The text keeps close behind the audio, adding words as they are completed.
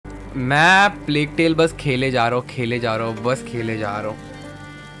मैं plague tell बस खेले जा रहा हूँ, बस खेले जा रहा हूँ।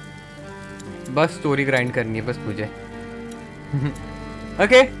 बस स्टोरी ग्राइंड करनी है बस मुझे।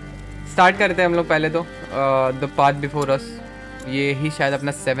 ओके स्टार्ट करते हैं हम लोग पहले तो। द पाथ बिफोर अस, ये ही शायद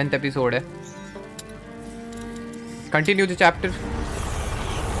अपना 7th एपिसोड है। Continue the chapter.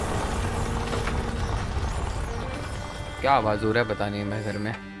 क्या आवाज हो रहा है पता नहीं मैं घर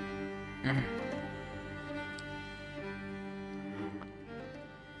में।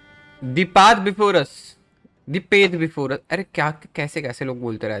 The path before us, the faith before us. अरे क्या कैसे कैसे लोग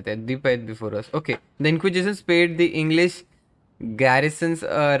बोलते रहते हैं the faith before us. Okay the इंक्विजिशंस paid the English garrisons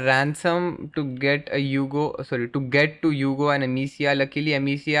a ransom to get to Hugo and Amicia. Luckily,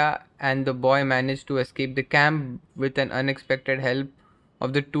 Amicia and the boy managed to escape the camp with an unexpected help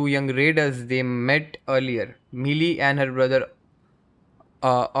of the two young raiders they met earlier. Millie and her brother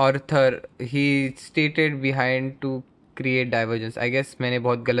Arthur, he stated behind to create divergence. I guess मैंने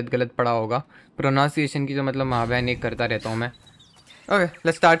बहुत गलत पढ़ा होगा pronunciation की, जो मतलब माँ बहन एक करता रहता हूँ मैं। Okay,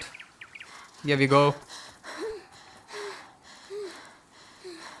 let's start. Here we go.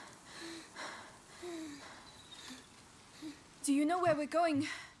 Do you know where we're going?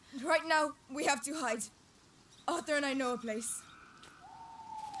 Right now, we have to hide. Arthur and I know a place.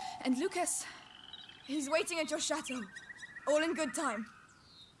 And Lucas, he's waiting at your chateau. All in good time.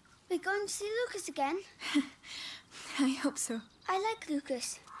 We're going to see Lucas again? I hope so. I like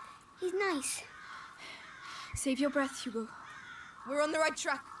Lucas. He's nice. Save your breath, Hugo. We're on the right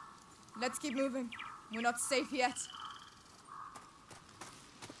track. Let's keep moving. We're not safe yet.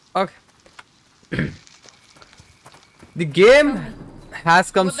 Okay. The game has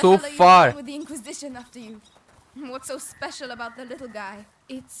come so far. With the Inquisition after you. What's so special about the little guy?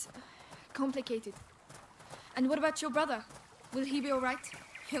 It's complicated. And what about your brother? Will he be all right?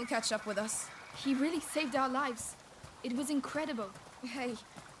 He'll catch up with us. He really saved our lives. It was incredible. Hey,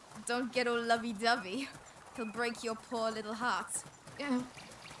 don't get all lovey-dovey. He'll break your poor little heart.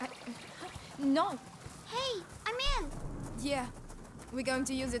 No. Hey, I'm in. Yeah, we're going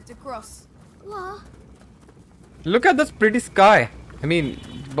to use it to cross. What? Look at this pretty sky. I mean,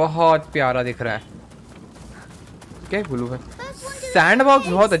 बहुत प्यारा दिख रहा है। क्या बोलूँ मैं? Sandbox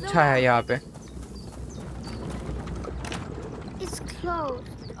बहुत अच्छा है यहाँ पे। It's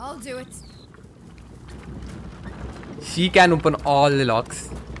closed. I'll do it. She can open all the locks.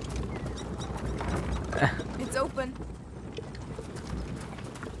 It's open.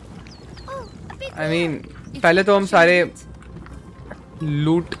 Oh, a big I mean, पहले तो हम सारे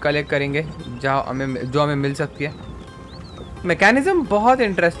लूट कलेक्ट करेंगे जो हमें मिल सकती है। मैकेनिज्म बहुत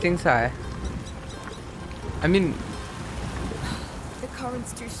इंटरेस्टिंग सा है। I mean, the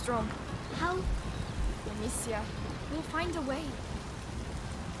current's too strong. How? Amicia, we'll find a way.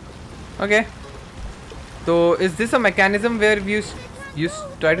 Okay. So is this a mechanism where you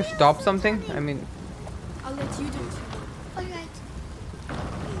try to stop something? I mean, I'll let you do it. All right.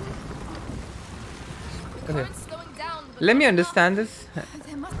 The Okay. current's slowing down. But let me not understand this. enough.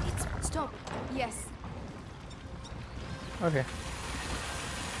 There must. Stop. Yes. Okay.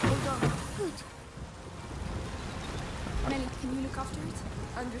 Hold on. Good. Melly, can you look after it?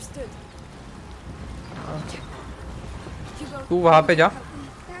 Understood. Hugo, तू वहाँ पे जा।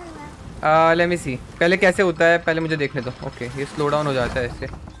 Very well. Let me see. पहले कैसे होता है पहले मुझे देखने दो। Okay, ये स्लो डाउन हो जाता है इससे।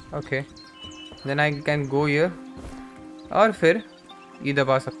 Okay. Then I can go here. और फिर ये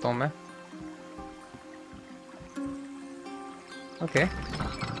दबा सकता हूँ मैं। Okay.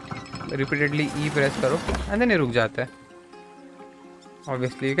 Repeatedly E press करो and then ये रुक जाता है।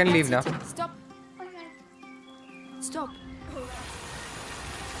 Obviously you can leave now. Stop. All right. Stop.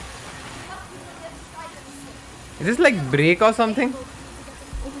 Is this like break or something?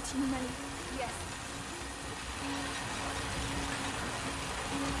 Over to you, Melly. Yes.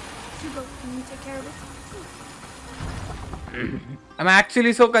 Hugo, can you take care of it? I'm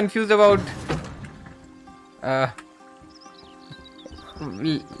actually so confused about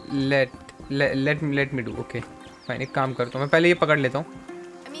let me do. Okay, fine. एक काम करता हूँ मैं पहले ये पकड़ लेता हूँ।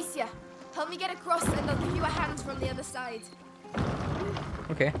 Amicia, help me get across and I'll give you a hand from the other side.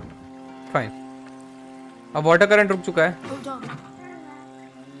 Okay, fine. अब वाटर करंट रुक चुका है। Hold on.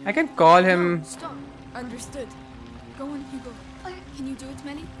 I can call him. No, stop. Understood. Go on, Hugo. Can you do it,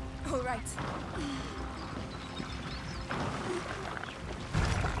 Melly? All right.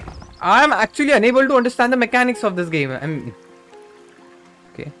 I'm actually unable to understand the mechanics of this game.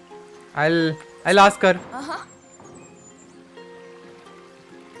 Okay. I'll ask her.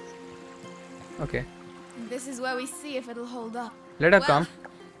 Okay. This is where we see if it'll hold up. Let her come.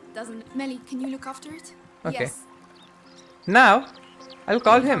 Doesn't. Melly, can you look after it? Okay. Yes. Now, I'll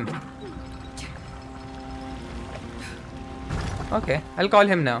call him. Okay, I'll call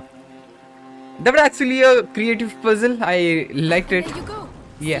him now. That was actually a creative puzzle. I liked it. There you go.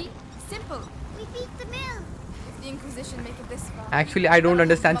 Yeah. See? Simple. We beat the mill. If the Inquisition make it this far. Actually, I don't that'll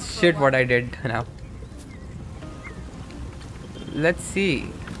understand hold 'em up for a shit what while. I did now. Let's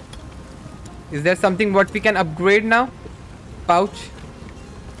see. Is there something what we can upgrade now? Pouch.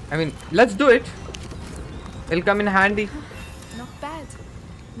 I mean, let's do it. It'll come in handy. Not bad.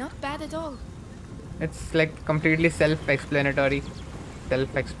 Not bad at all. It's like completely self-explanatory.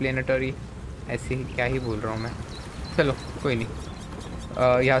 Self-explanatory. ऐसे ही क्या ही बोल रहा हूँ मैं. चलो कोई नहीं.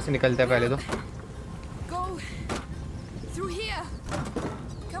 यहाँ से निकलते हैं पहले तो. Go through here.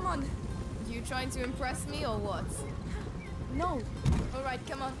 Come on. You trying to impress me or what? No. All right,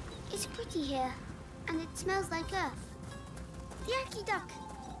 come on. It's pretty here, and it smells like earth. The Aki Duck.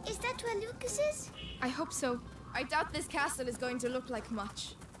 Is that where Lucas is? I hope so. I doubt this castle is going to look like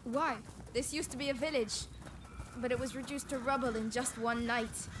much. Why? This used to be a village, but it was reduced to rubble in just one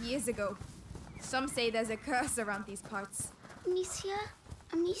night, years ago. Some say there's a curse around these parts. Amicia?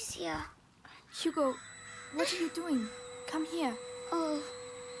 Amicia. Hugo, what are you doing? Come here. Oh,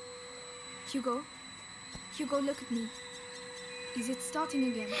 Hugo? Hugo, look at me. Is it starting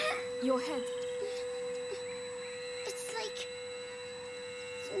again? Your head. it's like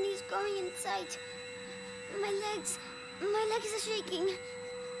somebody's going inside. My legs are shaking.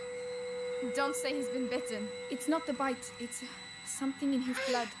 Don't say he's been bitten. It's not the bite. It's something in his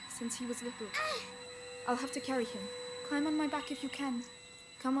blood since he was little. I'll have to carry him. Climb on my back if you can.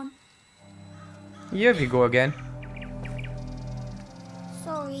 Come on. Here we go again.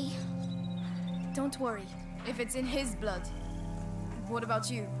 Sorry. Don't worry. If it's in his blood. What about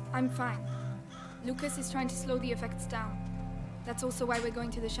you? I'm fine. Lucas is trying to slow the effects down. That's also why we're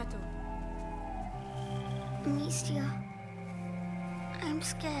going to the chateau. Amicia. I'm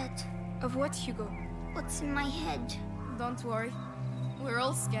scared. Of what, Hugo? What's in my head? Don't worry. We're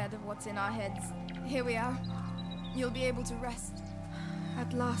all scared of what's in our heads. Here we are. You'll be able to rest.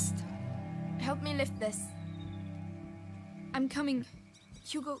 At last. Help me lift this. I'm coming.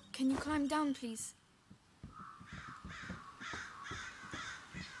 Hugo, can you climb down, please?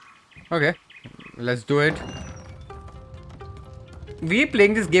 Okay, let's do it. We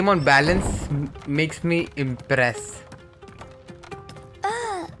playing this game on balance makes me impressed.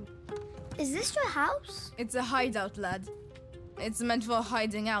 Is this your house? It's a hideout, lad. It's meant for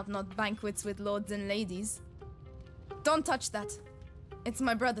hiding out, not banquets with lords and ladies. Don't touch that. It's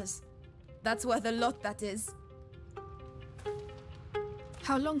my brother's. That's worth a lot, that is.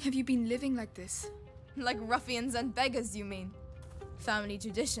 How long have you been living like this? Like ruffians and beggars, you mean? Family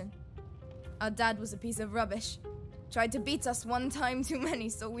tradition. Our dad was a piece of rubbish. Tried to beat us one time too many,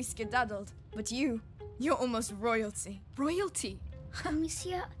 so we skedaddled. But you're almost royalty. Royalty?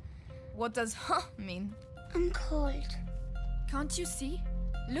 Amicia, What does huh mean? I'm cold. Can't you see?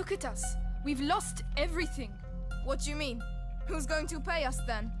 Look at us. We've lost everything. What do you mean? Who's going to pay us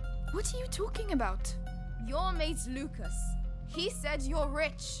then? What are you talking about? Your mate's Lucas. He said you're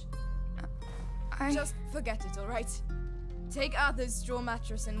rich. Just forget it, all right? Take Arthur's straw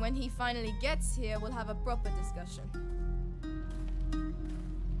mattress, and when he finally gets here, we'll have a proper discussion.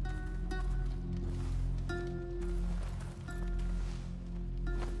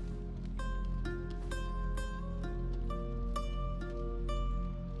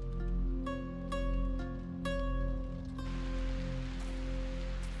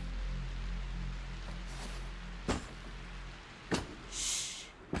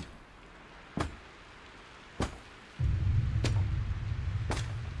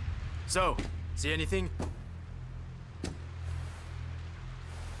 So, see anything?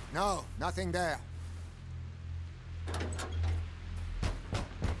 No, nothing there.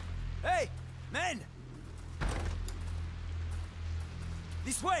 Hey, men!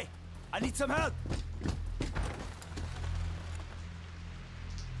 This way! I need some help!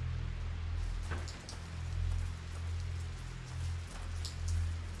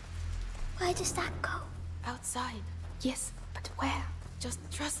 Where does that go? Outside. Yes, but where? Just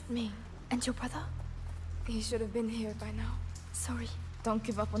trust me. And your brother? He should have been here by now. Sorry. Don't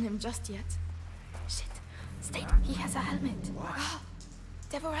give up on him just yet. Shit. Stay. He has a helmet. Ah,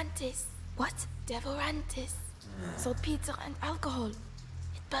 Devorantis. What? Devorantis. Saltpeter and alcohol.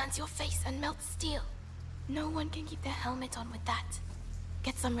 It burns your face and melts steel. No one can keep their helmet on with that.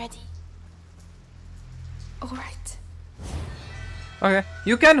 Get some ready. All right. Okay,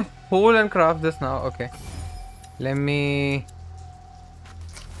 you can hold and craft this now. Okay, let me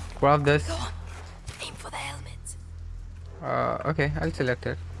craft this. Go on. Aim for the helmet. Okay, I'll select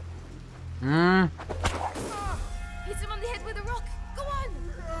it. Hit him on the head with a rock. Go on.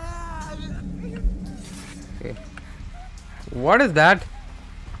 Okay. What is that?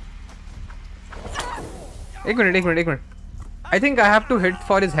 एक minute. I think I have to hit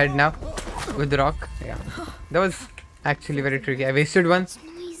for his head now with the rock. Yeah, that was actually very tricky. I wasted one. It's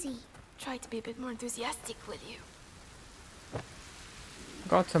noisy. Try to be a bit more enthusiastic, will you?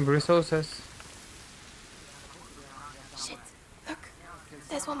 Got some resources. Shit. Look.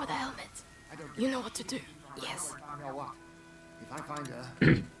 There's one with a helmet. You know what to do. Yes. You know what? If I find her,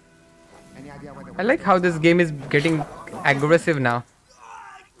 any idea where the I like how this game is getting aggressive now.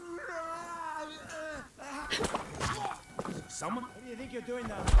 Someone? What do you think you're doing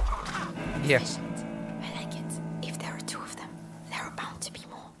now? Yeah. Efficient. I like it. If there are 2 of them, there are bound to be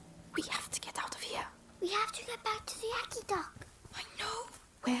more. We have to get out of here. We have to get back to the Yaki dock. I know.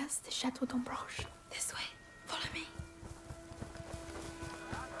 Where's the Chateau d'Ombrage? This way. Follow me.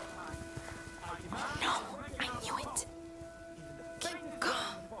 No, I knew it. Keep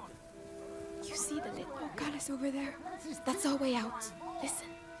calm. You see the little palace over there? That's our way out. Listen,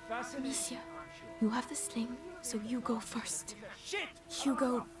 Amicia, you have the sling, so you go first. Shit!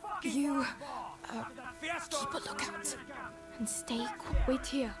 Hugo, you keep a lookout and stay. Wait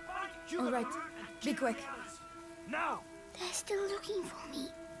here. All right, be quick. Now! They're still looking for me.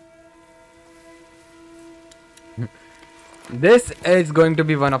 This is going to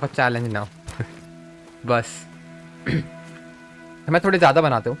be one of a challenge now. बस मैं थोड़े ज़्यादा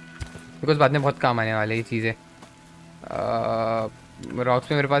बनाता हूँ because बाद में बहुत काम आने वाले ये चीज़ें.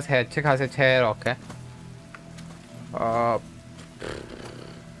 रॉक्स में मेरे पास है अच्छे खासे 6 रॉक है.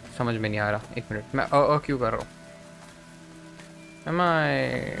 समझ में नहीं आ रहा. एक मिनट मैं क्यों कर रहा हूँ. Am I...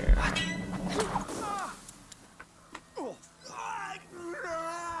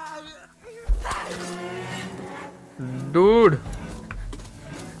 Dude.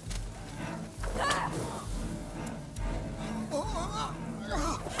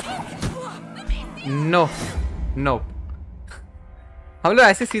 No no हम लोग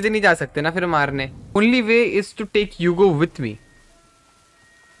ऐसे सीधे नहीं जा सकते ना फिर मारने. Only way is to take यूगो with me.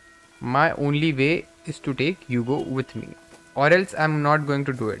 My only way is to take यूगो with me और else I am not going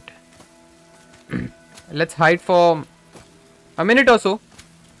to do it. Let's hide for a minute और सो.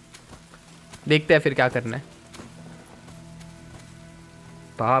 देखते हैं फिर क्या करना है.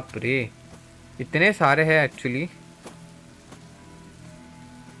 बाप रे इतने सारे हैं एक्चुअली.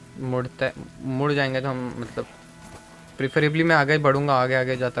 मुड़ जाएंगे तो हम मतलब प्रिफरेबली मैं आगे बढ़ूंगा.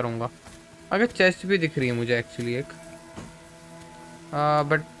 आगे जाता रहूँगा. आगे चेस्ट भी दिख रही है मुझे एक्चुअली एक.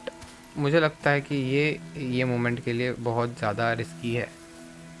 बट मुझे लगता है कि ये मोमेंट के लिए बहुत ज़्यादा रिस्की है.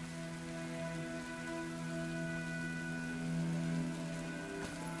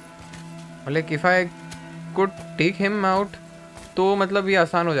 Like if I could take him out तो मतलब ये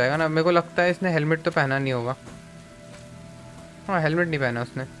आसान हो जाएगा ना. मेरे को लगता है इसने हेलमेट तो पहना नहीं होगा. हाँ हेलमेट नहीं पहना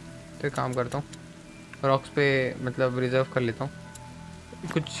उसने. तो एक काम करता हूँ रॉक्स पे मतलब रिजर्व कर लेता हूँ.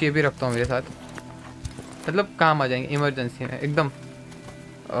 कुछ ये भी रखता हूँ मेरे साथ मतलब काम आ जाएंगे इमरजेंसी में एकदम.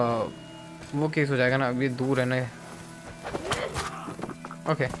 वो केस हो जाएगा ना. अभी दूर है ना.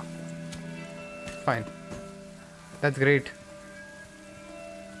 Okay fine that's great.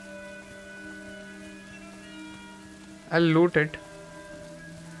 I'll loot it.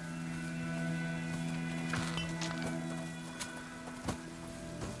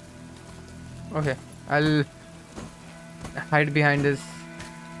 Okay, I'll hide behind this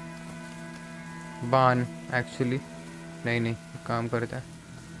barn actually. नहीं काम करता है.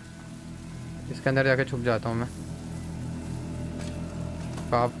 इसके अंदर जाके छुप जाता हूँ मैं.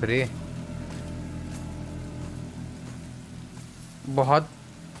 बाप रे बहुत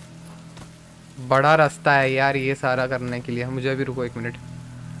बड़ा रास्ता है यार ये सारा करने के लिए. मुझे अभी रुको एक मिनट.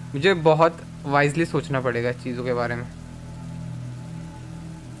 मुझे बहुत वाइजली सोचना पड़ेगा चीज़ों के बारे में.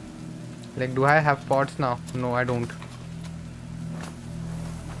 Like do I have pots now? No I don't.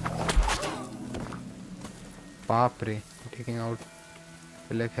 बाप रे taking out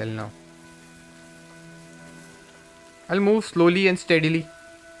like hell now. I will move slowly and steadily.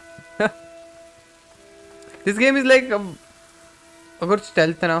 This game is like अगर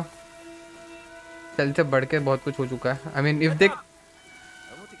स्टेल्थ ना चल से बढ़ के बहुत कुछ हो चुका है. I mean if they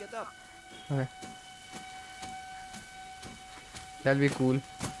that be cool.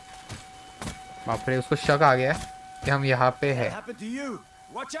 बाप रे उसको शक आ गया कि हम यहाँ पे है.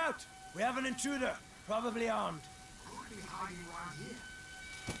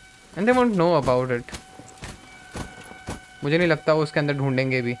 And they won't know about it. मुझे नहीं लगता वो उसके अंदर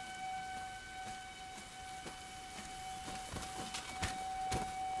ढूंढेंगे भी.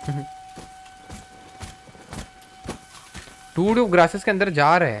 टूड ग्रासेस के अंदर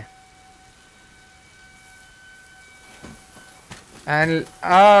जा रहे हैं. And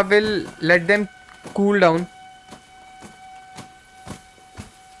I will let them cool down.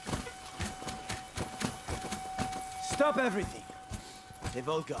 Stop everything. They've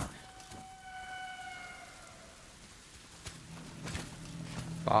all gone.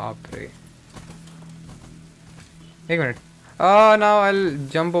 Baapre. Wait a minute. Now I'll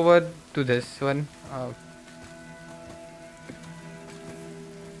jump over to this one.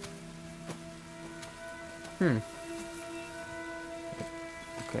 Okay,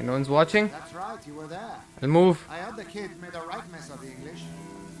 no one's watching. That's right, you were there. I'll move. I heard the kid made a right mess of the English.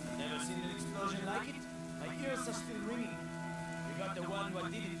 Never seen an explosion like it? My ears are still ringing. We got the one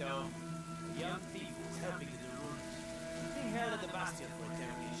what did it though. A young thief was helping to the rulers. Being held at the bastion for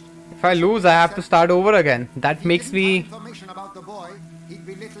interrogation. If I lose, I have to start over again. That If he makes didn't me... have information about the boy, he'd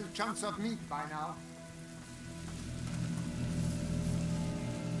be little chunks of meat by now.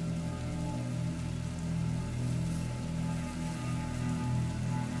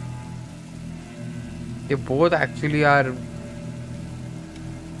 They both actually are...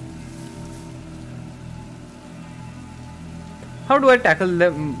 How do I tackle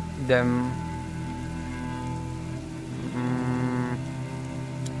them?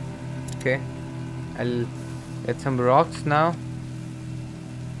 Okay. I'll get some rocks now.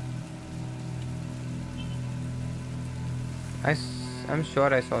 I'm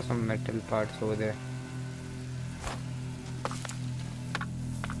sure I saw some metal parts over there.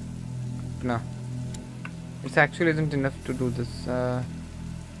 No. It actually isn't enough to do this.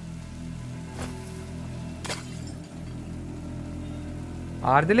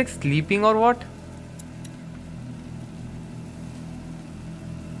 Are they like sleeping or what?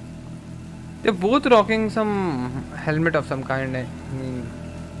 They're both rocking some helmet of some kind. I mean,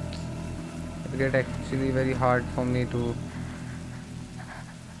 it get actually very hard for me to...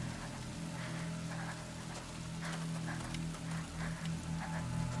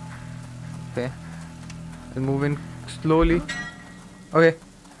 Okay. I'll move in slowly. Okay.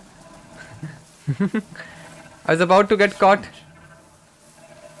 I was about to get caught.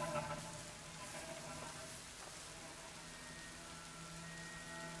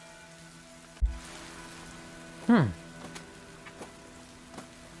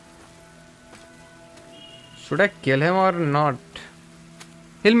 Should I kill him or not?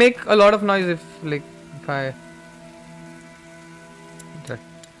 He'll make a lot of noise if I...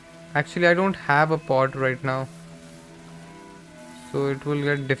 Actually, I don't have a pod right now. So it will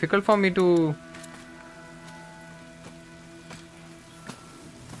get difficult for me to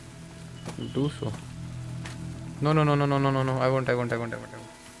do so. No. I won't.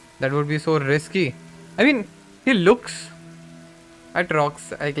 That would be so risky. I mean, he looks at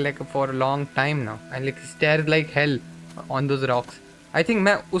rocks like for a long time now and like stares like hell on those rocks. I think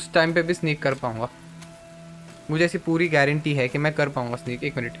मैं उस time पे भी sneak कर पाऊंगा. मुझे ऐसी पूरी guarantee है कि मैं कर पाऊंगा स्नीक.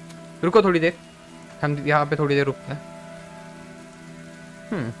 एक मिनट रुको थोड़ी देर. हम यहाँ पे थोड़ी देर रुकते हैं.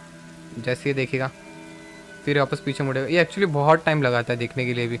 जैसे ये देखेगा फिर वापस पीछे मुड़ेगा. ये एक्चुअली बहुत टाइम लगाता है देखने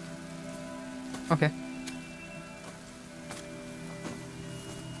के लिए भी. ओके.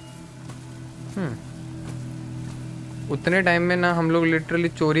 उतने टाइम में ना हम लोग लिटरली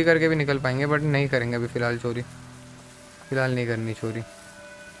चोरी करके भी निकल पाएंगे बट नहीं करेंगे अभी फिलहाल चोरी. फिलहाल नहीं करनी चोरी.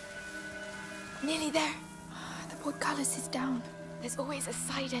 Nearly there. The portcullis is down. There's always a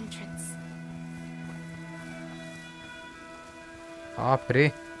side entrance. बाप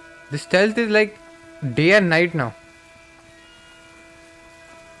रे. The stealth is like day and night now.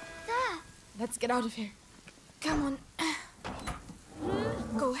 There. Let's get out of here. Come on.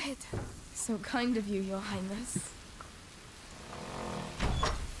 Go ahead. So kind of you, Your Highness.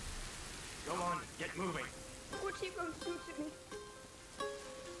 Go on, get moving. What are you going to do to me?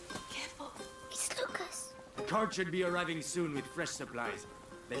 Careful. It's Lucas. The cart should be arriving soon with fresh supplies.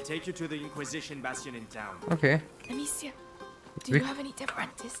 They'll take you to the Inquisition bastion in town. Okay. Amicia, do you have any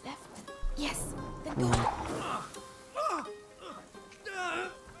Deverantes left? Yes. Then go.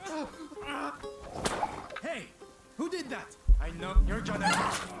 Hey, who did that? I know you're gonna.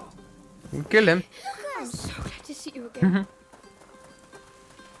 Kill him. I'm so glad to see you again.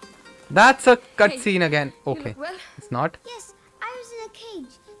 That's a cutscene again. Okay. Well, It's not. Yes, I was in a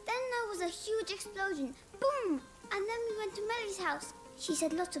cage. Then there was a huge explosion. Boom! And then we went to Melly's house. She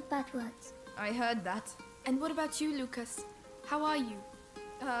said lots of bad words. I heard that. And what about you, Lucas? How are you?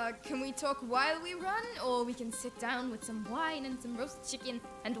 Can we talk while we run? Or we can sit down with some wine and some roast chicken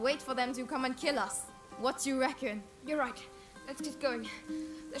and wait for them to come and kill us? What do you reckon? You're right. Let's get going.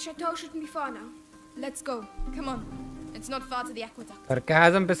 The chateau shouldn't be far now. Let's go. Come on. It's not far to the aqueduct.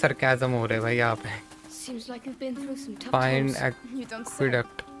 Sarcasm पे sarcasm हो रहे भाई यहाँ पे. Seems like you've been through some tough Fine times. You don't say.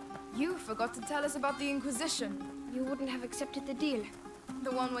 aqueduct. You forgot to tell us about the Inquisition. You wouldn't have accepted the deal.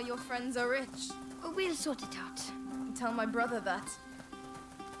 The one where your friends are rich. We'll sort it out. Tell my brother that.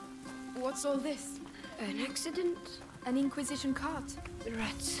 What's all this? An accident? An Inquisition cart. The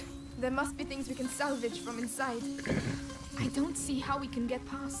rats. There must be things we can salvage from inside. I don't see how we can get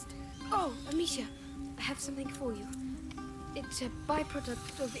past. Oh, Amicia, I have something for you. It's a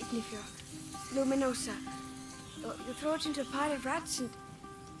byproduct of Ignifer. Luminosa. You throw it into a pile of rats and...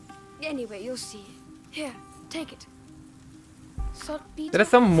 Anyway, you'll see. Here, take it. Saltpeter. There are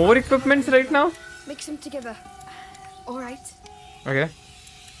some more equipments right now. Mix them together. All right. Okay.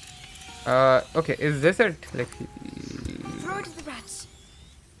 Okay, is this it? Like, Throw it at the rats.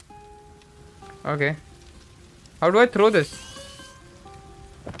 okay. How do I throw this?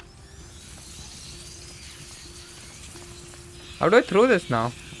 How do I throw this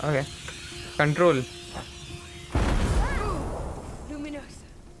now? Okay. Control. Luminosa.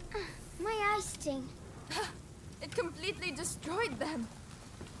 My eyes sting. It completely destroyed them.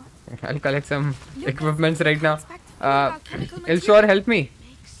 I'll collect some equipments right now. Expect food about chemical It'll material. sure help me.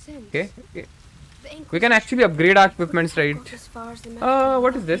 Makes sense. Okay. Okay. The We can actually upgrade our equipments, right? got as far as the map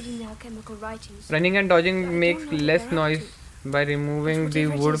What is this? reading their chemical writings. Running and dodging I makes don't know what less they're up noise by removing But the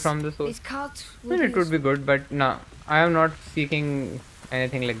whatever it wood is, from the source. These carts will Well, it be would be good, but no, I am not seeking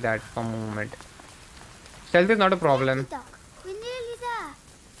anything like that for the moment. Stealth is not a problem. Duck, we're nearly there.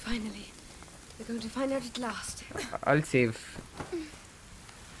 Finally, we're going to find out at last. I'll save.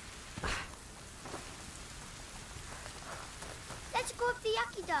 Let's go up the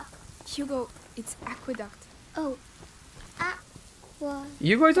aqueduct. Hugo, it's aqueduct. Oh,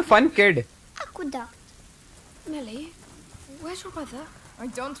 Hugo is a fun kid. aqueduct. Melly, where's your brother? I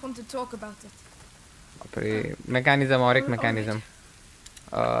don't want to talk about it. Apre, mechanism, auric mechanism.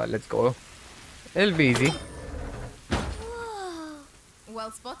 Let's go. It'll be easy. Whoa.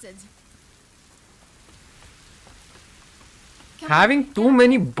 Well spotted. Having too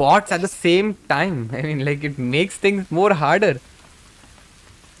many bots at the same time, I mean, like, it makes things more harder.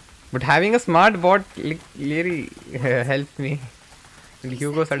 But having a smart bot clearly helps me. And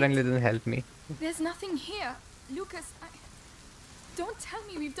Hugo suddenly doesn't help me. There's nothing here. Lucas, don't tell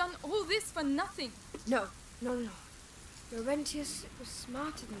me we've done all this for nothing. No. Laurentius was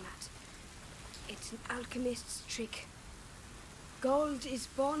smarter than that. It's an alchemist's trick. Gold is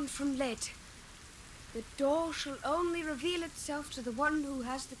born from lead. The door shall only reveal itself to the one who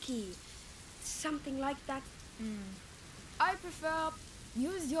has the key. Something like that. I prefer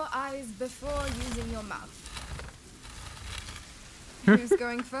use your eyes before using your mouth. Who's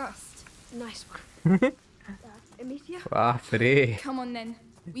going first? Nice one. Amicia? बाप रे. Come on then.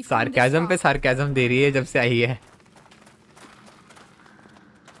 We've come this सार्केज़म पे far. सार्केज़म दे रही है जब से आई है.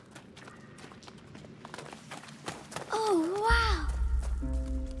 Oh, wow.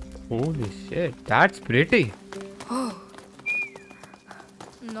 Holy shit, that's pretty.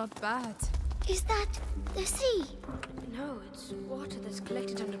 Not bad. Is that the sea? No, it's water that's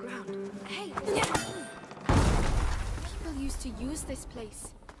collected underground. Hey! People used to use this place.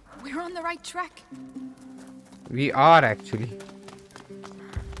 We're on the right track. We are actually.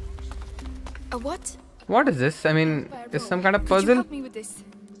 A what? What is this? I mean, it's some kind of Could you puzzle. help me with this?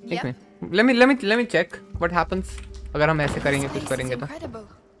 एक minute. Let me check what happens अगर हम ऐसे करेंगे कुछ करेंगे तो. Incredible.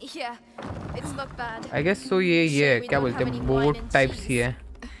 Yeah, it's not bad. I guess so ये है क्या बोलते हैं boat types ही है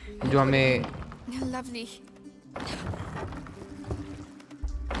जो हमें. Lovely.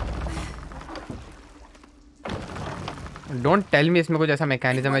 Don't tell me इसमें कुछ ऐसा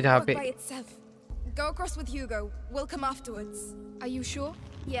mechanism है जहाँ It पे. won't work by itself. Go across with Hugo. We'll come afterwards. Are you sure?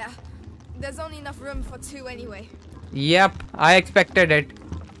 Yeah. There's only enough room for two anyway. Yep, I expected it.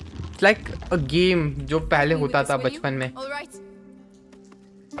 It's like a game जो पहले Coming with होता this, था will you? बचपन में. All right.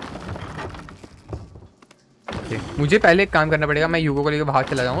 मुझे पहले एक काम करना पड़ेगा. मैं यूगो को लेकर बाहर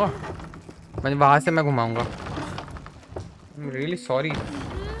चला जाऊंगा. मैं वहां से मैं घुमाऊंगा. I'm really sorry.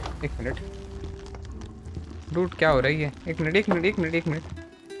 एक मिनट. Dude क्या हो रही है? एक minute.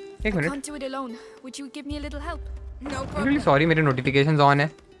 Can't do it alone. Would you give me a little help? No I'm problem. really sorry मेरे notifications ऑन है.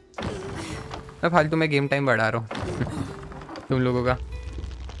 मैं फालतू में गेम टाइम बढ़ा रहा हूँ तुम लोगों का.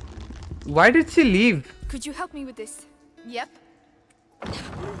 Why did she leave? Could you help me with this? Yep.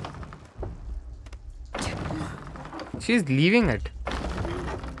 She's leaving it.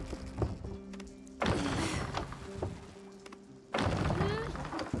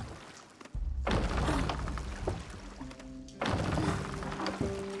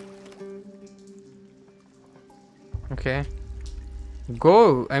 Okay.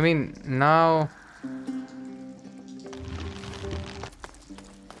 Go. I mean, now.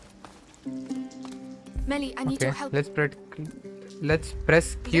 Melly, I need Okay. your help. Let's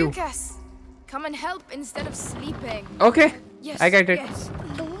press Q. Lucas, come and help instead of sleeping. Okay. Yes, I get it. Yes.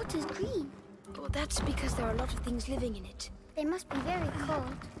 The water's green. Well, that's because there are a lot of things living in it. They must be very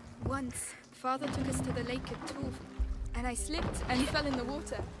cold. Once, father took us to the lake at 2, and I slipped and fell in the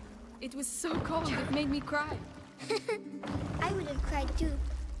water. It was so cold, it made me cry. I would have cried too.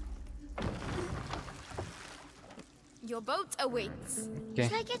 Your boat awaits. Okay.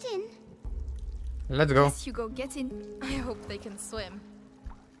 Shall I get in? Let's go. Yes, Hugo, get in. I hope they can swim.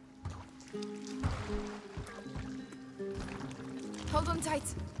 Hold on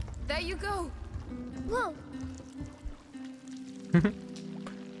tight. There you go. Whoa.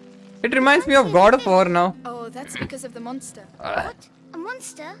 It reminds me of God of War now. Oh, that's because of the monster. What? A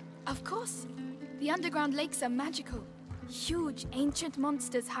monster? Of course. The underground lakes are magical. Huge, ancient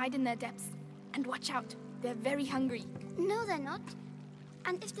monsters hide in their depths. And watch out, they're very hungry. No, they're not.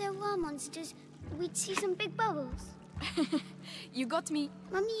 And if there were monsters, we'd see some big bubbles. You got me.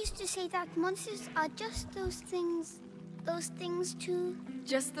 Mummy used to say that monsters are just those things too.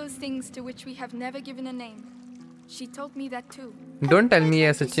 Just those things to which we have never given a name. She told me that too. Don't tell me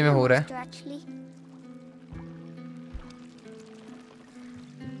ये सच्ची में हो रहा है. Actually.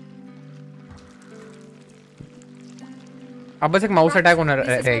 अब बस एक mouse attack होना This is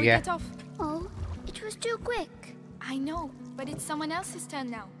रह where we गया get है. off. Oh, it was too quick. I know, but it's someone else's turn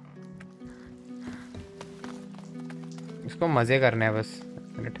now. इसको मजे करने हैं बस.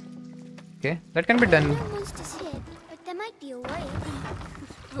 Okay, that can be done. No monsters here, but there might be a whale.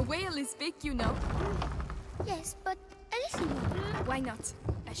 A whale is big, you know. Yes, but a little one. Why not?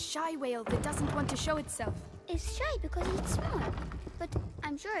 A shy whale that doesn't want to show itself. It's shy because it's small, but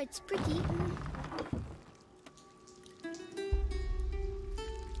I'm sure it's pretty.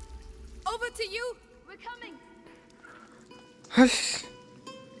 Over to you. We're coming. Hush.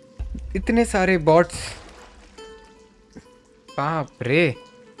 इतने सारे bots. बाप रे.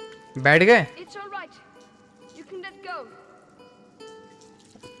 बैठ गए. It's all right. You can let go.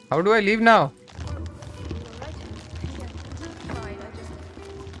 How do I leave now?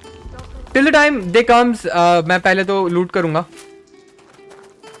 Till the time they comes, मैं पहले तो लूट करूँगा.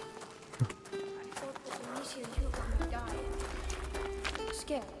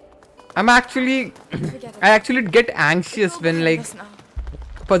 I actually get anxious when like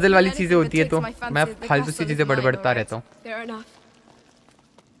puzzle वाली चीजें होती है तो मैं फालतू सी चीजें बड़बड़ता रहता हूँ.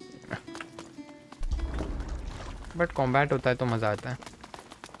 But combat होता है तो मजा आता है.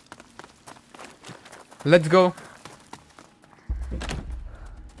 Let's go.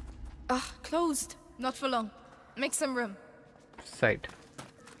 Closed. Not for long. Make some room. Side.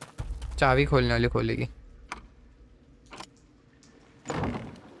 चाबी खोलने वाली खोलेगी.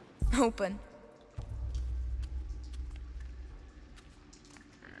 Open.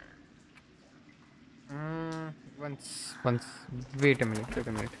 Once. Wait a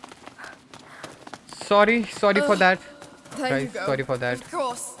minute. Sorry for that. There Guys, you go. sorry for that. Of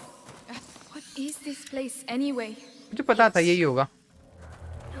course. What is this place anyway? मुझे पता था यही होगा.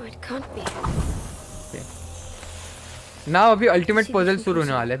 No, it can't be. ना अभी अल्टीमेट पजल शुरू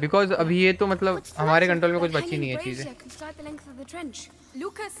होने वाला है बिकॉज अभी ये तो मतलब हमारे कंट्रोल में कुछ बची नहीं है चीजें.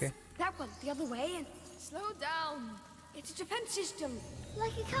 Lucas, That one, the other way, and slow down. it's a defense system.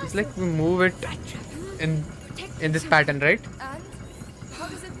 Like a castle. It's like we move it in this pattern, right? And how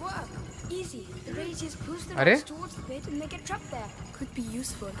does it work? Easy. The radius pulls the अरे? rocks towards the pit and they get trapped there. Could be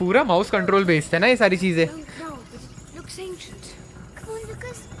useful. पूरा mouse control based है ना ये सारी चीजें. Don't know, but it looks ancient. Come on,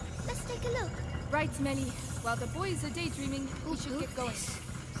 Lucas. Let's take a look. Right, Melly. While the boys are daydreaming, we should get going.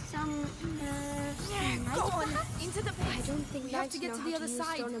 Some, Go on, into the pit. I don't think We have knights to get know to how the other use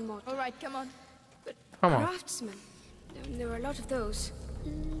side. stone and mortar. All right, come on. Come on. Craftsmen. There are a lot of those.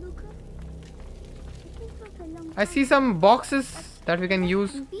 Lucas. It's not a long I see some boxes that we can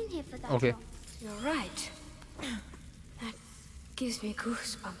use. I've been here for that Okay. long. You're right. That gives me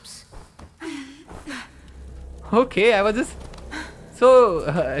goosebumps. Okay, I was just so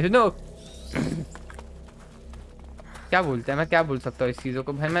you know क्या बोलते हैं मैं क्या बोल सकता हूँ इस चीज़ों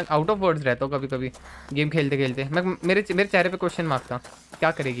को. भाई मैं आउट ऑफ वर्ड्स रहता हूँ कभी गेम खेलते खेलते. मैं मेरे चेहरे पे क्वेश्चन मार्क था.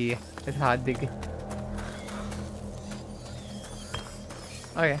 क्या करेगी ये ऐसे हाथ दे के.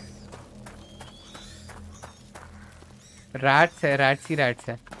 ओके रैट्स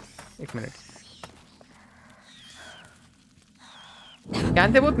है. एक minute.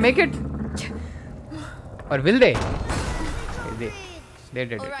 Can they both make it और will they? They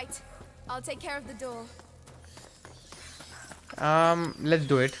did All it. right, I'll take care of the door. Let's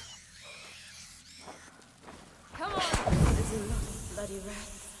do it. Come on. There's a lot of bloody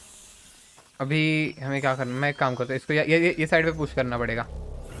rats. अभी हमें क्या करना. मैं एक काम करता हूँ इसको ये साइड पे पुश करना पड़ेगा.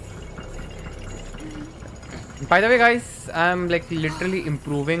 By the way guys, I'm like literally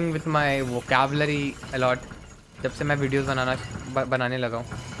improving with my vocabulary a lot जब से मैं वीडियोस बनाने लगा हूँ.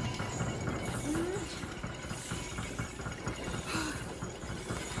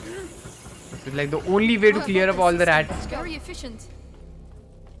 This is like the only way to clear up all the rats. It's very efficient.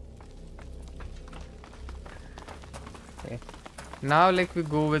 Okay. Now like we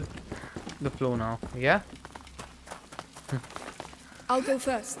go with the flow now. Yeah? I'll go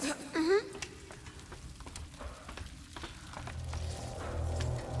first.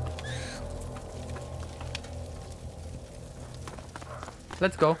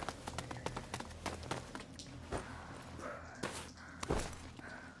 Let's go.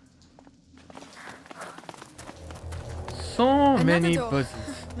 So many door.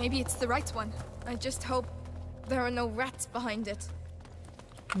 puzzles. Maybe it's the right one. I just hope there are no rats behind it.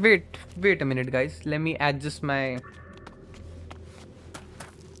 Wait a minute, guys. Let me adjust my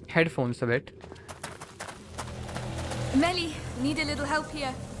headphones a bit. Melly, need a little help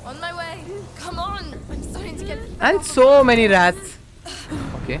here. On my way. Come on. I'm starting to get. And so many rats.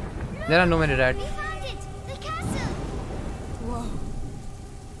 Okay, there are no many rats. We found it! The castle! Whoa.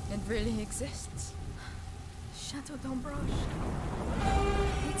 It really exists. Chateau d'Ambrage.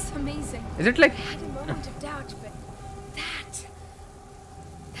 It's amazing. Is it like? I had a moment of doubt, but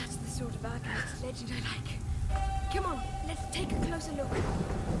that's the sort of archivist legend I like. Come on, let's take a closer look.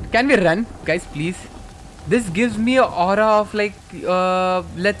 Can we run, guys, please? This gives me an aura of like,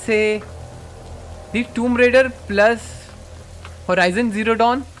 let's say, the Tomb Raider plus Horizon Zero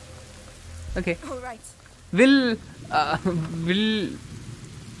Dawn. Okay. All right.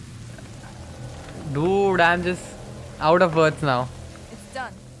 Dude, I'm just out of words now. It's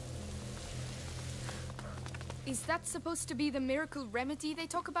done. Is that supposed to be the miracle remedy they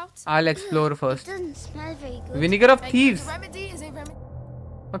talk about? I'll explore It first. doesn't smell very good. Vinegar of Like, Thieves. The remedy is a remedy.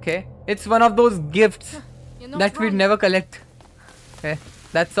 Okay, it's one of those gifts You're not that we'd wrong. never collect. Okay,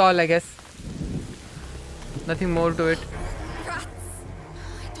 that's all, I guess. Nothing more to it. Rats.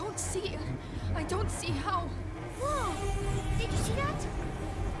 I don't see how. Whoa! Did you see that?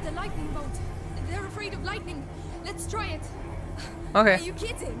 The lightning bolt. They're afraid of lightning. Let's try it. Okay, Are you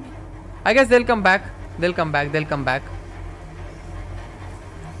kidding? I guess they'll come back. They'll come back.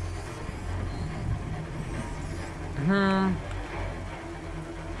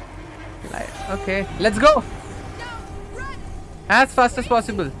 Okay, let's go No! Run! as fast as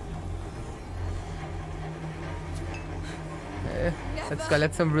possible. Let's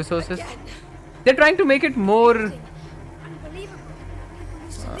collect some resources. Again. They're trying to make it more. Unbelievable. People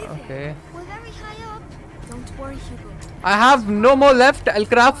used to live here. Okay, We're very high up. Don't worry, Hugo. I have no more left. I'll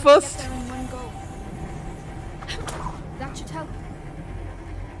craft Get first. there in one go. That should help.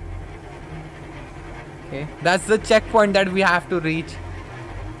 Okay, that's the checkpoint that we have to reach.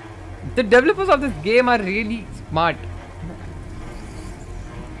 The developers of this game are really smart.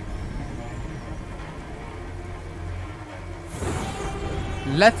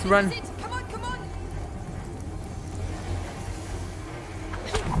 Let's run. That's it. Come on, come on.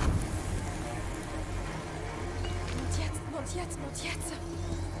 Not yet.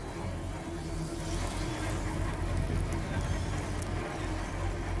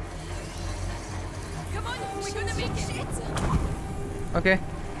 Come on, we're gonna make it. Okay.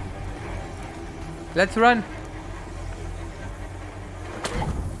 Let's run.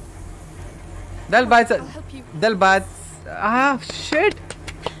 They'll buy I'll help you. They'll buy. Ah, shit.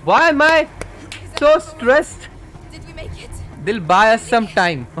 Why am I so stressed? Did we make it? They'll buy us some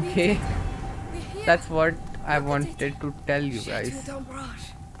time. Okay. We're here. That's what I Look at wanted to tell you Chateau guys. d'Ambrage.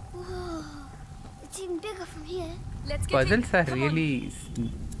 Whoa! It's even bigger from here. Let's get in. Puzzles are Come on.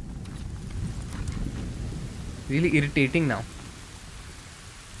 really irritating now.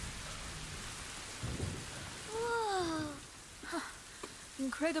 Whoa!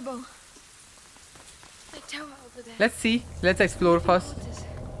 Incredible. The tower over there. Let's see. Let's explore first. Waters.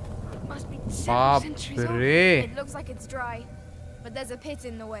 Must be several centuries old. Baapre. It looks like it's dry, but there's a pit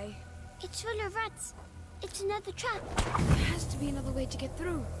in the way. It's full of rats. It's another trap. There has to be another way to get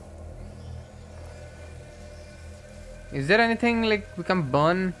through. Is there anything like we can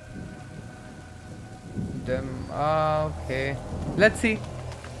burn them? Okay. Let's see.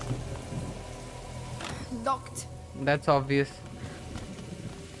 Locked. That's obvious.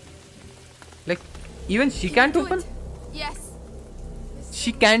 Like even she can't Do open. it. Yes.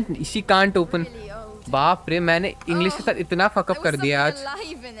 She can't open. Really old. बाप रे मैंने English के साथ इतना There fuck up was कर दिया आज. something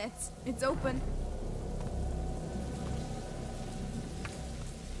alive in it. It's open.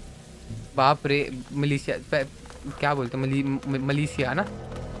 बाप रे मलेशिया क्या बोलते हैं मलेशिया ना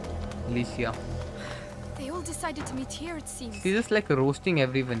Malaysia. They all decided to meet here, it seems. She's just like roasting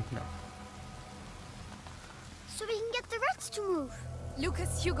everyone now. So we can get the rats to move.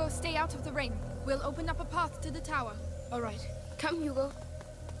 Lucas, Hugo, stay out of the rain. We'll open up a path to the tower. All right. Come, Hugo.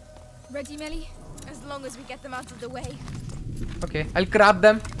 Ready, Melly? As long as we get them out of the way. Okay, I'll grab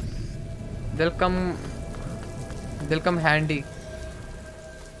them. they'll come handy.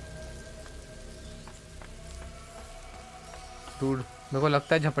 Dude, मेरे को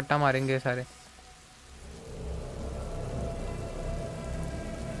लगता है झपट्टा मारेंगे सारे.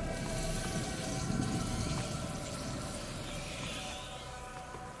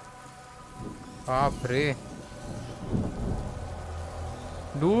 बाप रे.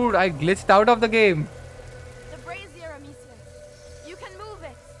 Dude, I glitched out of the game. The brazier, Amicia. You can move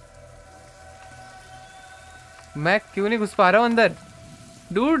it. मैं क्यों नहीं घुस पा रहा हूँ अंदर?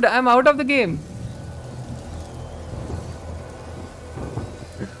 Dude, I'm out of the game.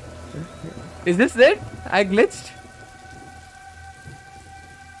 Is this it? I glitched.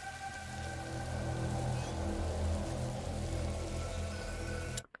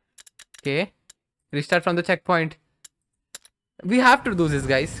 Okay. Restart from the checkpoint. We have to do this,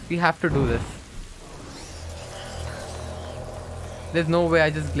 guys. We have to do this. There's no way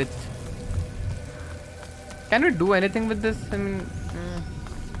I just glitched. Can we do anything with this? I mean...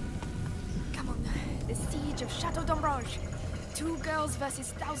 Come on. The siege of Chateau d'Ombrage. 2 girls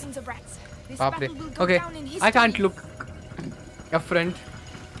versus thousands of rats. This Baap re. battle will go Okay, down in history. I can't look up front.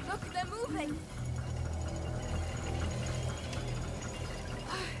 Look, they're moving.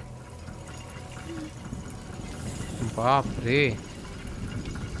 बाप रे.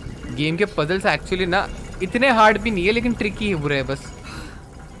 Game के puzzles actually ना इतने hard भी नहीं है, लेकिन tricky ही बुरे है बस.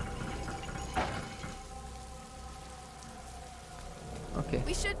 ओके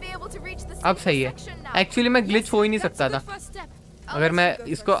अब सही है. एक्चुअली मैं ग्लिच हो ही नहीं सकता था अगर मैं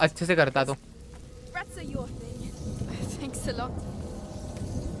इसको अच्छे से करता तो.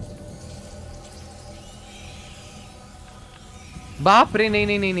 बाप रे. नहीं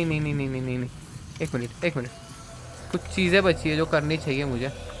नहीं नहीं नहीं नहीं नहीं नहीं नहीं. एक मिनट. कुछ चीजें बची है जो करनी चाहिए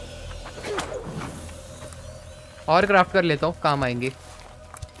मुझे. और क्राफ्ट कर लेता हूँ, काम आएंगे.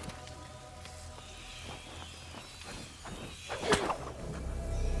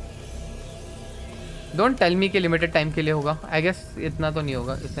 डोंट टेल मी कि लिमिटेड टाइम के लिए होगा. आई गेस इतना तो नहीं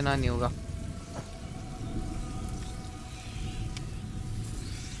होगा, इतना नहीं होगा.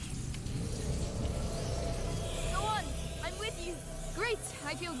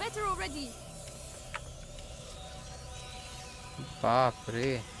 बाप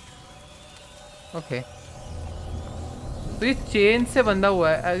रे. ओके तो ये चेन से बंधा हुआ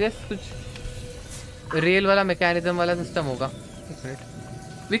है. आई गेस कुछ रेल वाला मैकेनिज्म वाला सिस्टम होगा. एक minute.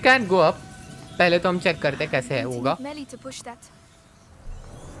 We can go up. पहले तो हम चेक करते हैं कैसे है होगा.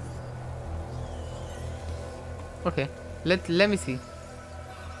 Okay let me see.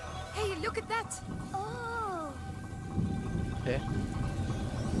 Hey, look at that. Oh. Okay.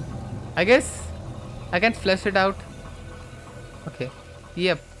 I guess I can flush it out. Okay.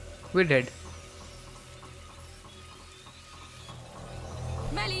 Yep. We did.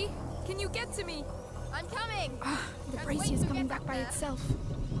 Melly, can you get to me? I'm coming. The brazier is coming back by itself.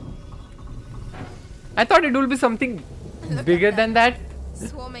 I thought it would be something bigger than that.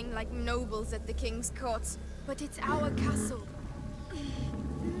 Swarming like nobles at the king's court. But it's our castle.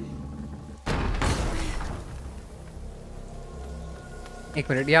 एक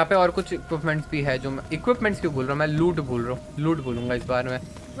minute. यहाँ पे और कुछ equipments भी है जो मैं equipments क्यों बोल रहा हूँ मैं. लूट बोल रहा हूँ. लूट बोलूँगा इस बार में.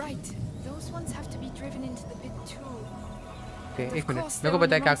 Right. Those ones have to be driven into the pit too. Okay, एक मिनट. मेरे को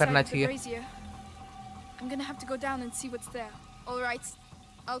पता है क्या करना चाहिए. I'm gonna have to go down and see what's there. All right.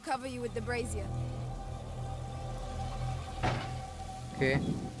 I'll cover you with the brazier. Okay.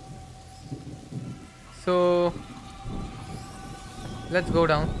 So let's go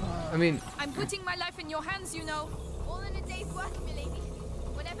down. I mean, I'm putting my life in your hands, you know. All in a day's work, milady.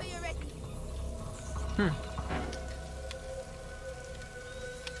 Whenever you're ready.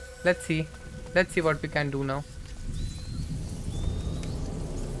 Let's see what we can do now.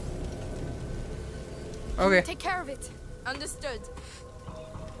 Okay. Take care of it. Understood.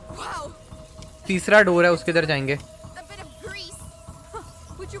 Wow. तीसरा door है, उसके इधर जाएंगे. A bit of grease.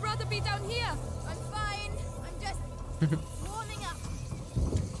 Would you rather be down here? I'm fine. I'm just warming up.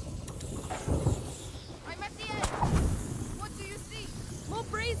 I'm at the end. What do you see? More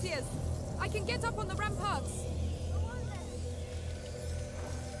braziers. I can get up on the ramparts.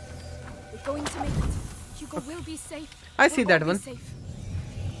 We're going to make it. Hugo will be safe. I see that one.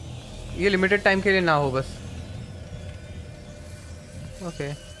 ये limited time के लिए ना हो बस.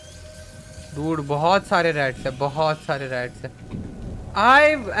 Okay. Dude बहुत सारे rats है, बहुत सारे रैट्स है. आई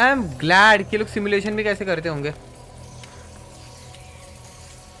एम ग्लैड कि लोग सिमुलेशन भी कैसे करते होंगे.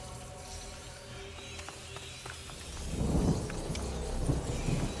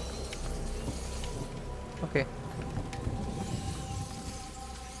 Okay.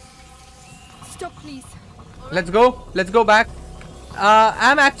 Stop, please. Let's go back.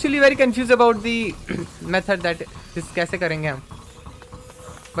 I am actually very confuse about the method that this कैसे करेंगे हम,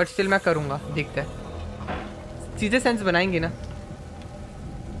 बट स्टिल मैं करूँगा, देखते हैं, चीज़ें सेंस बनाएंगी ना।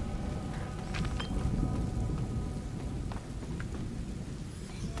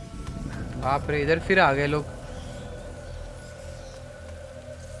 बाप रे, इधर फिर आ गए लोग।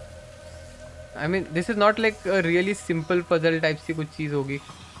 I mean this is not like really simple puzzle type सी कुछ चीज़ होगी,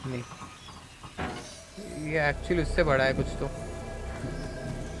 नहीं, ये एक्चुअली उससे बड़ा है कुछ तो।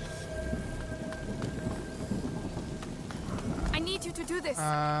 I need you to do this.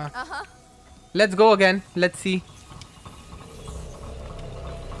 Let's go again. Let's see.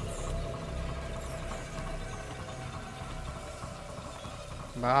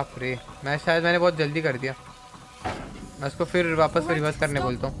 बाप रे, मैंने बहुत जल्दी कर दिया। मैं उसको फिर वापस रिवर्स करने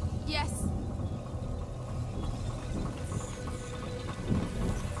बोलता हूँ। Yes.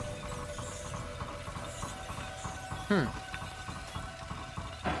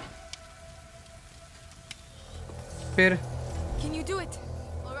 फिर Can you do it?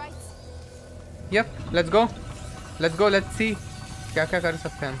 All right. Yep, let's go. Let's see. क्या क्या कर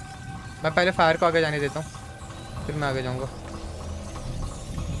सकते हैं हम। मैं पहले फायर को आगे जाने देता हूँ, फिर मैं आगे जाऊँगा।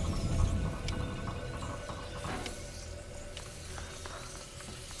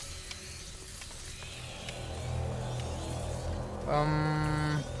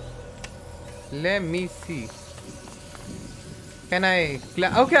 Let me see. Can I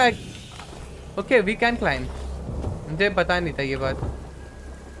climb? Okay, we can climb. मुझे पता नहीं था ये बात।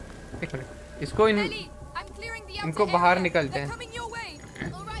 एक मिनट, इसको इनको बाहर निकलते हैं,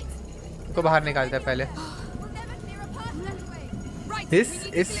 इनको बाहर निकालते हैं पहले। This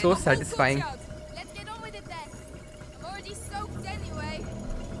is so satisfying.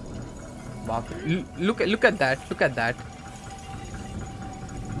 बाप रे, look at that.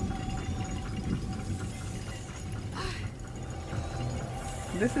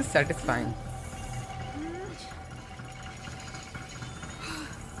 This is satisfying.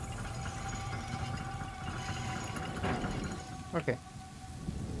 Okay.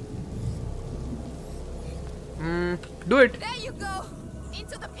 Do it. There you go.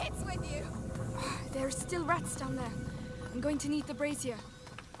 Into the pits with you. There are still rats down there. I'm going to need the brazier.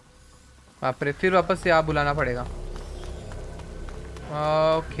 बाप रे, फिर वापस से आप बुलाना पड़ेगा।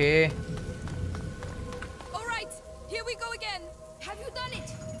 Okay. All right, here we go again. Have you done it?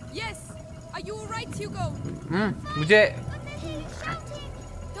 Yes. Are you all right, Hugo? मुझे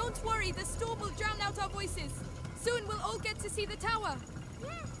Don't worry, the storm will drown out our voices. Soon we'll all get to see the tower.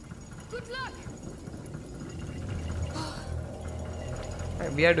 Good luck.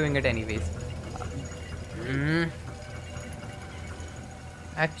 We are doing it anyways.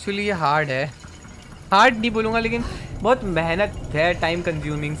 Actually ये hard है, hard नहीं बोलूँगा लेकिन बहुत मेहनत है, time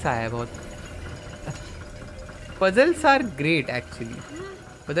consuming सा है बहुत। Puzzles are great actually,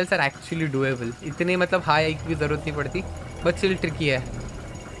 puzzles are actually doable, इतने मतलब हाई आईक्यू की ज़रूरत नहीं पड़ती, बट स्टिल ट्रिकी है।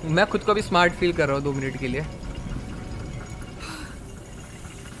 मैं खुद को भी स्मार्ट फील कर रहा हूँ 2 मिनट के लिए।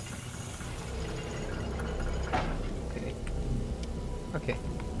 Okay,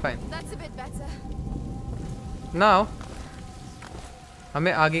 fine. That's a bit better. Now,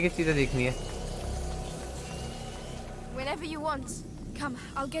 हमें आगे की चीज़ें देखनी है। Whenever you want. Come,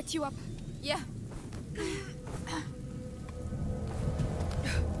 I'll get you up. Yeah.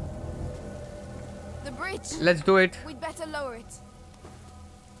 The bridge. Let's do it. We'd better lower it.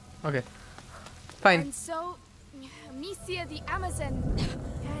 Okay, fine. And so, Amicia the Amazon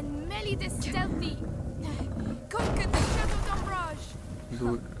and Melly the Stealthy conquered the Chateau d'Ombrage.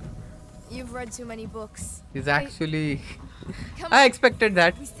 Dude, You've read too many books. he's actually... Come I on. expected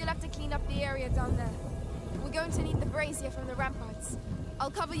that. We still have to clean up the area down there. We're going to need the brazier from the ramparts.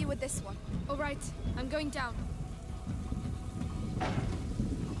 I'll cover you with this one. All right, I'm going down.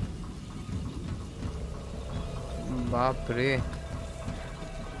 बाप रे,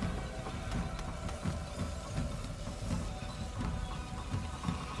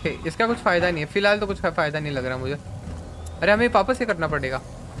 इसका कुछ फायदा नहीं है फिलहाल, तो कुछ फायदा नहीं लग रहा मुझे। अरे हमें वापस से करना पड़ेगा।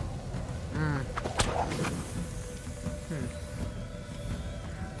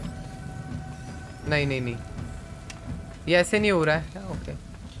 नहीं, ये ऐसे नहीं हो रहा है। ओके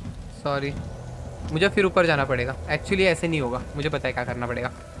सॉरी, मुझे फिर ऊपर जाना पड़ेगा। एक्चुअली ऐसे नहीं होगा, मुझे पता है क्या करना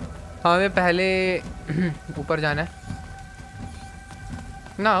पड़ेगा। हाँ, हमें पहले ऊपर जाना है।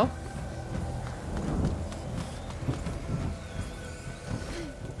 नाउ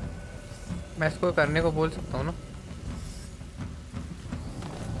मैं इसको करने को बोल सकता हूँ ना।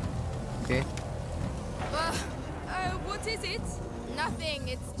 Okay What is it? Nothing,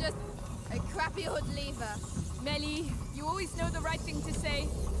 it's just a crappy old lever. Melly, you always know the right thing to say.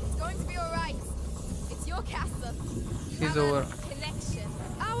 It's going to be all right. It's your castle. He's over. Connection.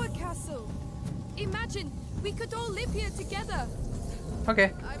 Our castle. Imagine we could all live here together. Okay.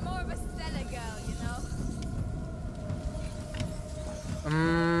 I'm more of a cellar girl, you know.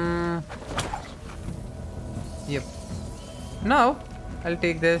 Yep. Now I'll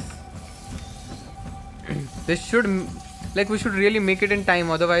take this. This should, like, we should really make it in time,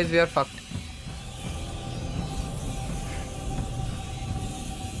 otherwise we are fucked.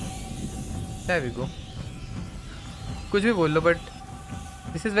 There we go. कुछ भी बोल लो, but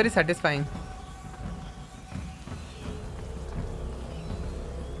this is very satisfying.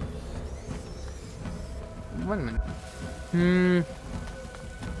 One minute.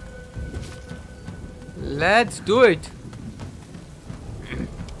 Let's do it.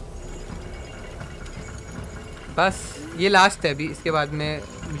 बस ये last है अभी, इसके बाद में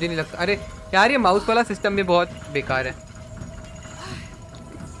मुझे नहीं लगता। अरे यार, ये माउस वाला सिस्टम भी बहुत बेकार है।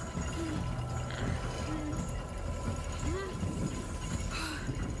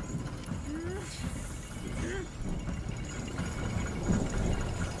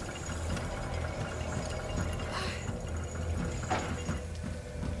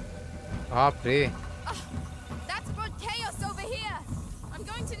 बाप रे। That's brought chaos over here. I'm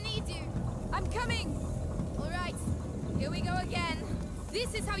going to need you. I'm coming. All right, here we go again.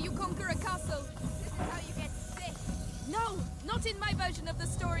 This is how you conquer a castle. This is how you get sick. No, not in my version of the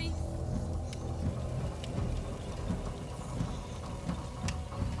story.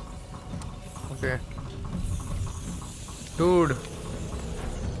 Okay. Dude,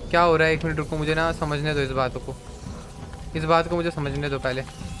 क्या हो रहा है? एक minute रुको, मुझे ना समझने दो इस बात को। इस बात को मुझे समझने दो पहले।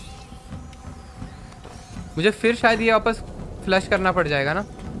 मुझे फिर शायद ये वापस फ्लश करना पड़ जाएगा ना।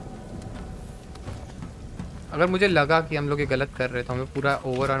 अगर मुझे लगा कि हम लोग ये गलत कर रहे तो हमें पूरा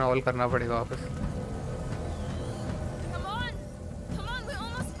ओवर एंड ऑल करना पड़ेगा वापस।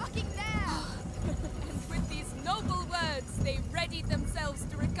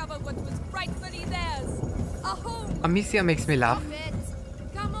 Amicia makes me laugh.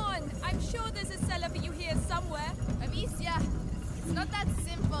 Come on, I'm sure there's a cellar for you here somewhere. Amicia, it's not that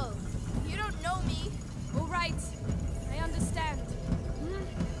simple. You don't know me. All right, I understand.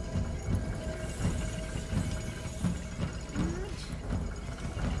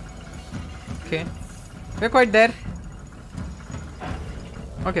 Okay, we're quite there.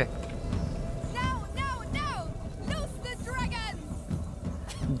 Okay. No! Loose the dragons!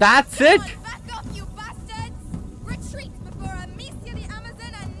 That's it. Back off, you bastards! Retreat before Amicia the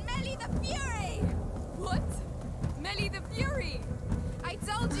Amazon and Melly the Fury! What? Melly the Fury? I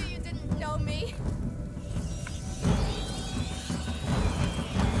told you you didn't know me.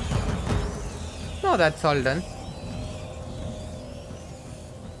 No, that's all done.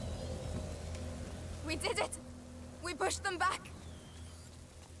 We did it! We pushed them back!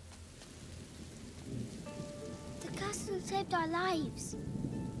 The castle saved our lives.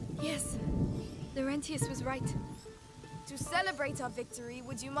 Yes, Laurentius was right. To celebrate our victory,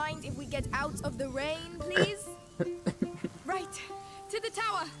 would you mind if we get out of the rain, please? Right, to the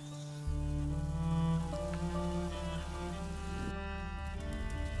tower!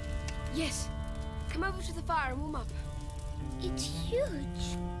 Yes. Come over to the fire and warm up. It's huge.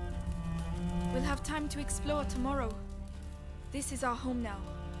 We'll have time to explore tomorrow. This is our home now.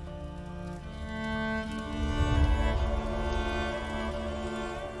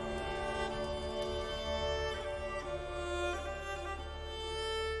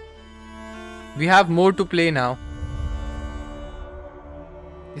 We have more to play now.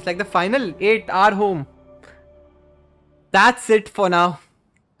 It's like the final 8 our home. That's it for now.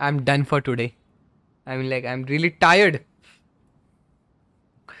 I'm done for today. I mean, like, I'm really tired.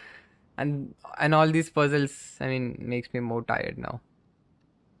 And all these puzzles, I mean, makes me more tired now.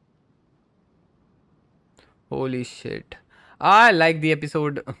 Holy shit. I like the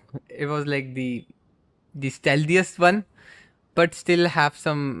episode. It was like the stealthiest one. But still have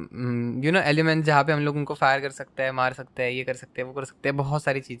some, you know, element जहाँ पे हम लोग उनको fire कर सकते हैं, मार सकते हैं, ये कर सकते हैं, वो कर सकते हैं, बहुत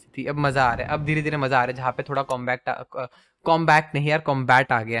सारी चीज़ें थी। अब मज़ा आ रहा है, अब धीरे धीरे मज़ा आ रहा है, जहाँ पे थोड़ा कॉम्बैक्ट नहीं यार,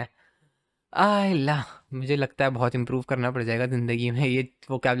 कॉम्बैट आ गया है। अल्लाह, मुझे लगता है बहुत इम्प्रूव करना पड़ जाएगा ज़िंदगी में ये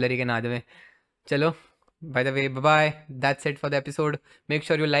वोकैबुलरी के नाद में। चलो, by the way, bye, that's it for the episode. Make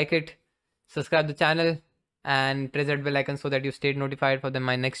sure you like it, subscribe the channel and press that bell icon so that you stayed notified for the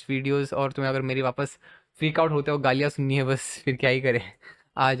my next videos. और तुम्हें अगर मेरी वापस freak out होते हो, गालियाँ सुननी है बस, फिर क्या ही करें,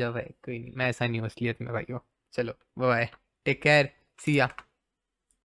 आ जाओ भाई, कोई नहीं, मैं ऐसा नहीं हूँ असलियत में भाइयों। चलो बाय, टेक केयर, सी या।